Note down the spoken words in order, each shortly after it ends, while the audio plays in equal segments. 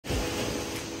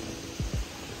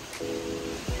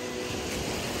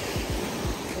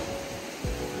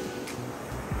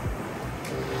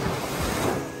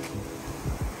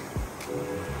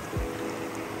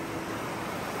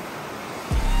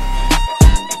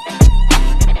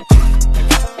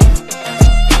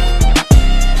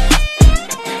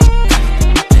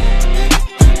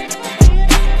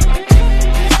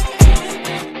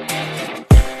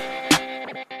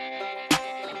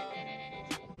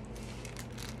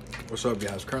What's up,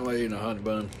 guys? Currently eating a honey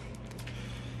bun.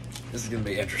 This is gonna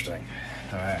be interesting.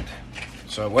 All right.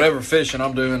 So whatever fishing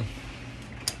I'm doing,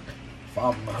 if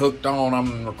I'm hooked on,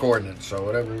 I'm recording it. So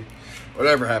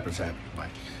whatever happens, happens.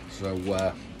 So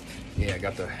yeah,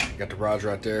 got the rods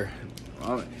right there.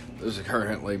 This is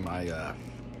currently my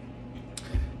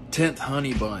 10th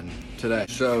honey bun today.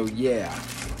 So yeah,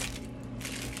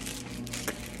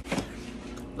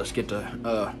 let's get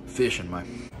to fishing,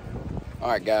 man. All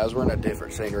right, guys, we're in a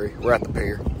different scenery. We're at the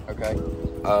pier, okay?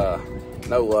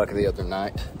 No luck the other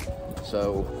night.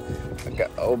 So I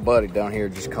got old buddy down here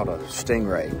just caught a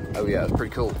stingray. Oh yeah, it's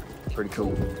pretty cool. Pretty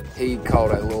cool. He caught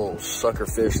a little sucker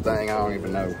fish thing. I don't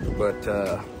even know, but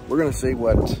we're gonna see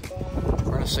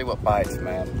what bites,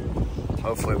 man.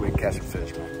 Hopefully we can catch a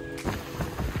fish, man.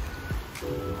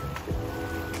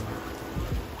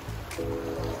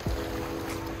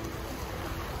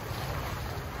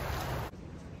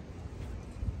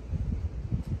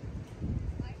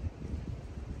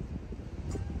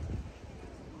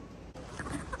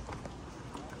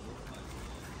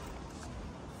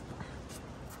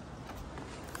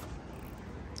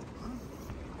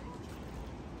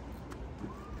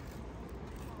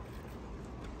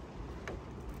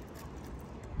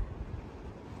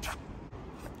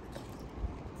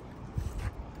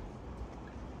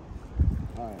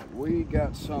 All right, we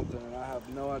got something, and I have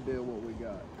no idea what we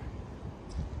got.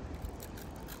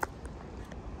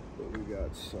 But we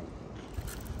got something.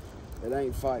 It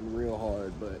ain't fighting real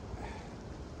hard, but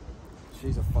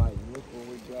she's a fighting. Look what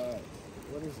we got.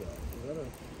 What is that? Is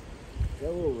that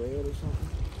a little red or something?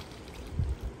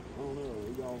 I don't know.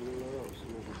 We got reel her up, see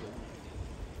what we got.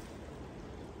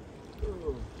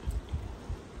 Ugh.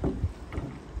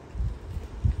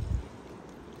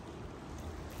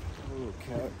 A little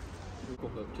cat.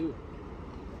 Hook too.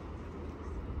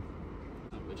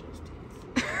 That bitch has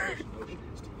teeth.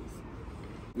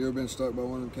 You ever been stuck by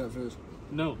one of them catfish?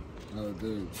 No. Oh,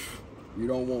 dude, you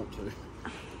don't want to. I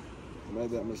made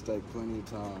that mistake plenty of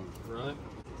times. Right?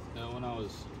 Yeah, when I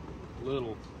was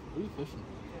little. What are you fishing?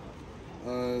 A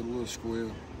little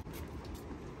squid.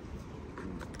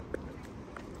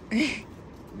 There you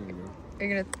go. You're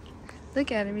gonna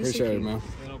look at him. He's Appreciate so it, man.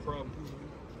 Yeah, no problem.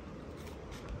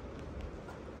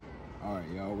 All right,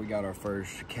 y'all, we got our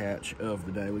first catch of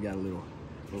the day. We got a little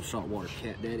saltwater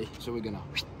cat daddy. So we're gonna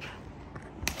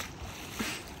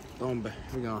throw him back.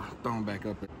 We're gonna throw him back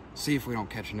up and see if we don't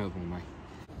catch another one, man.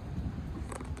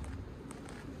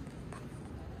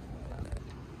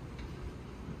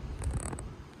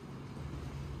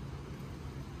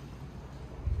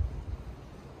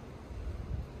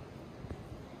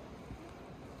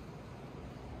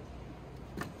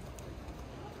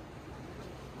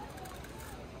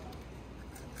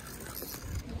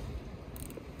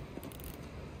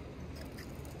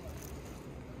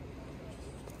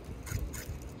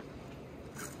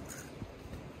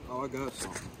 Oh, I got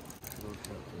something.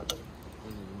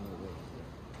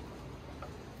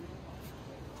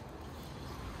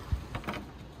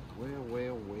 Well.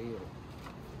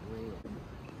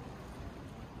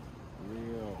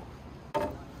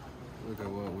 Look at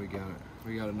what we got.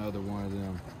 We got another one of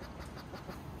them.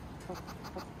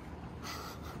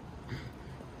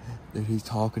 Dude, he's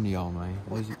talking to y'all, man.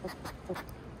 What is he?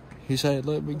 He said,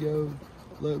 let me go,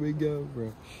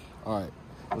 bro. All right,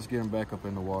 let's get him back up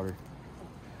in the water.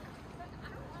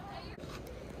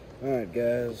 All right,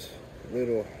 guys,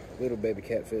 little baby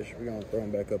catfish. We're gonna throw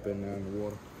them back up in the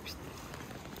water.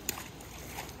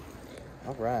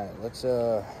 All right, let's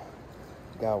God,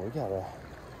 we gotta.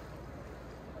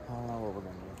 I don't know what we're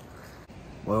gonna do.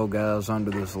 Well, guys, under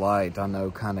this light, I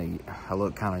know I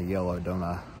look kind of yellow, don't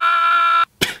I?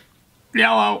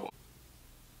 Yellow.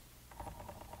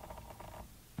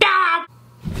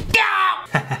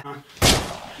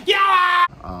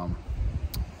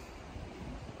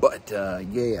 But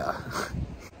yeah,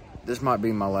 this might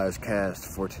be my last cast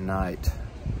for tonight.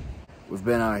 We've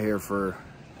been out here for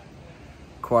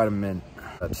quite a minute.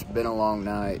 It's been a long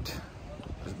night.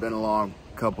 It's been a long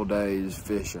couple days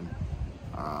fishing.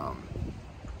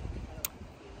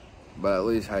 But at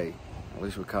least, hey, at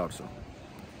least we caught some.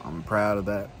 I'm proud of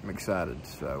that. I'm excited.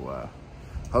 So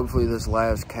hopefully this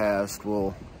last cast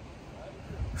will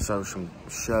show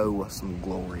some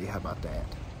glory. How about that?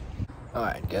 All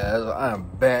right, guys, I am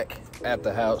back at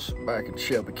the house, back in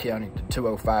Shelby County to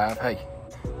 205. Hey,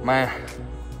 man,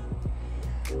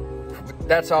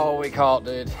 that's all we caught,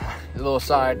 dude. A little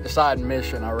side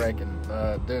mission, I reckon,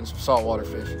 doing some saltwater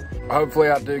fishing. Hopefully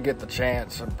I do get the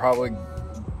chance. I'll probably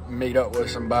meet up with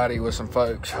somebody, with some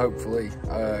folks, hopefully,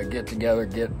 get together,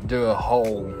 do a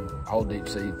whole deep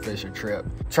sea fishing trip.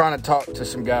 Trying to talk to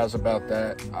some guys about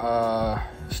that.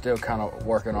 Still kind of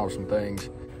working on some things.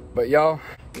 But y'all,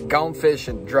 Gone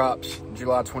Fishing drops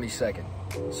July 22nd.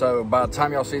 So by the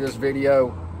time y'all see this video,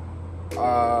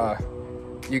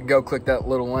 you can go click that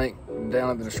little link down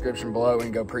in the description below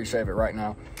and go pre-save it right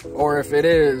now. Or if it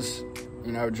is,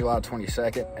 you know, July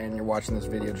 22nd and you're watching this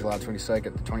video July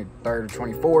 22nd, the 23rd or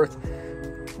 24th,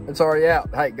 it's already out.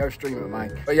 Hey, go stream it,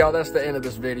 man. But y'all, that's the end of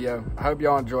this video. I hope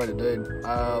y'all enjoyed it, dude.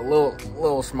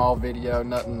 Little small video,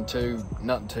 nothing too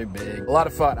big. A lot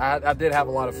of fun. I did have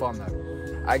a lot of fun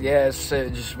though. I guess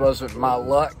it just wasn't my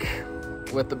luck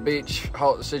with the beach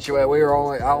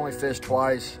situation. I only fished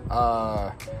twice.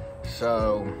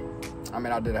 So I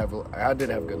mean, I did have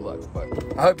good luck, but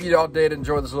I hope you all did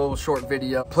enjoy this little short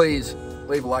video. Please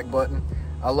leave a like button.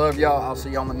 I love y'all. I'll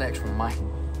see you on the next one, man.